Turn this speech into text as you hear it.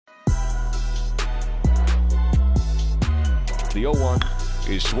The 0-1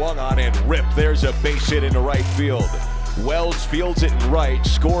 is swung on and ripped. There's a base hit into right field. Wells fields it in right,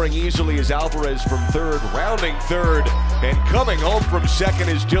 scoring easily is Alvarez from third, rounding third, and coming home from second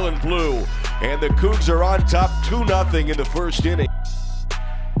is Dylan Blue. And the Cougs are on top 2-0 in the first inning.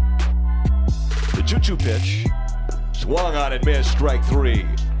 The 2-2 pitch, swung on and missed, strike three.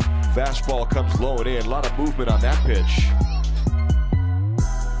 Fastball comes low and in, a lot of movement on that pitch.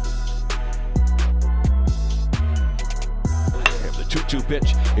 And the 2-2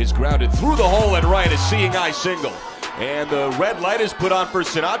 pitch is grounded through the hole and right, a seeing eye single. And the red light is put on for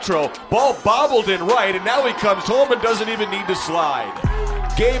Sinatro. Ball bobbled in right, and now he comes home and doesn't even need to slide.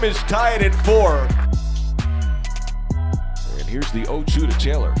 Game is tied at 4. And here's the 0-2 to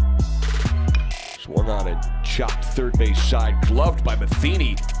Taylor. Swung on and chopped third base side, gloved by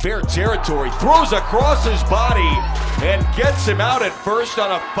Matheny. Fair territory, throws across his body and gets him out at first on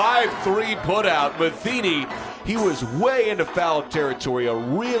a 5-3 putout. Matheny, he was way into foul territory. A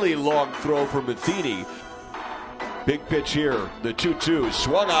really long throw from Matheny. Big pitch here, the 2-2,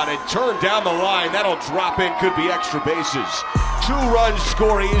 swung on and turned down the line. That'll drop in, could be extra bases. 2 runs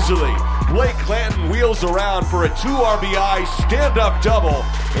score easily. Blake Clanton wheels around for a 2 RBI stand-up double,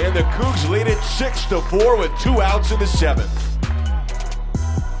 and the Cougs lead it 6-4 with 2 outs in the 7th.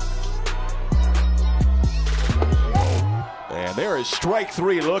 And there is strike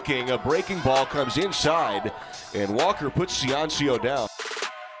 3 looking. A breaking ball comes inside, and Walker puts Ciancio down.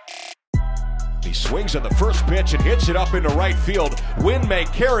 He swings on the first pitch and hits it up into right field. Wind may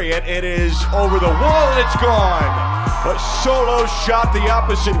carry it. It is over the wall and it's gone. A solo shot the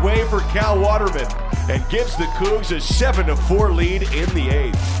opposite way for Cal Waterman and gives the Cougs a 7-4 lead in the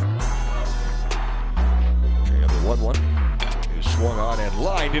 8th. And the 1-1 is swung on and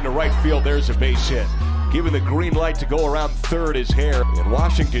lined into right field. There's a base hit. Given the green light to go around third is Hare. And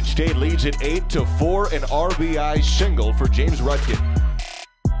Washington State leads it 8-4, an RBI single for James Rudkin.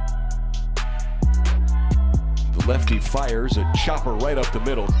 Lefty fires a chopper right up the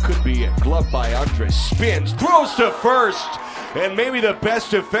middle. Could be a glove by Andres. Spins, throws to first, and maybe the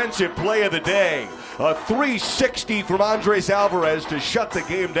best defensive play of the day. A 360 from Andres Alvarez to shut the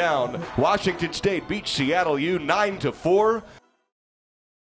game down. Washington State beats Seattle U 9-4.